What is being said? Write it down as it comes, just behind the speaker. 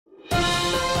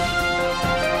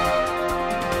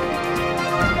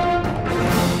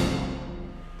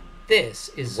This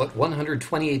is what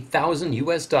 128,000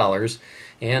 US dollars,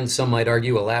 and some might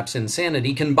argue a lapse in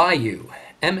sanity, can buy you.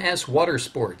 MS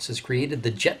Watersports has created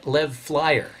the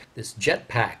JetLev-Flyer. This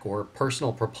jetpack, or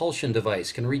personal propulsion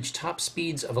device, can reach top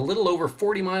speeds of a little over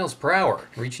 40 miles per hour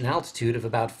and reach an altitude of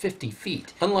about 50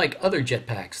 feet. Unlike other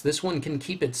jetpacks, this one can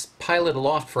keep its pilot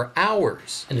aloft for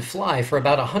hours and fly for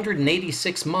about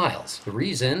 186 miles. The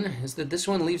reason is that this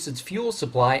one leaves its fuel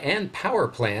supply and power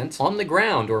plant on the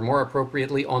ground, or more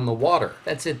appropriately on the water.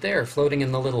 That's it there, floating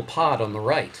in the little pod on the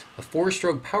right. A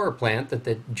 4-stroke power plant that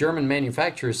the German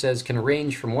manufacturer says can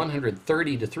range from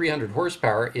 130 to 300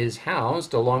 horsepower is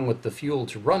housed, along with the fuel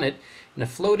to run it, in a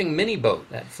floating mini boat.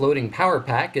 That floating power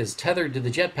pack is tethered to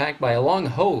the jetpack by a long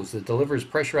hose that delivers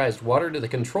pressurized water to the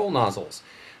control nozzles.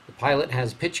 The pilot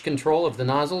has pitch control of the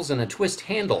nozzles and a twist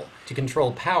handle to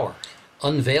control power.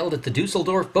 Unveiled at the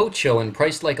Dusseldorf Boat Show and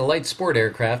priced like a light sport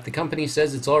aircraft, the company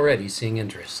says it's already seeing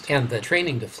interest. And the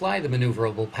training to fly the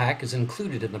maneuverable pack is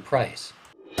included in the price.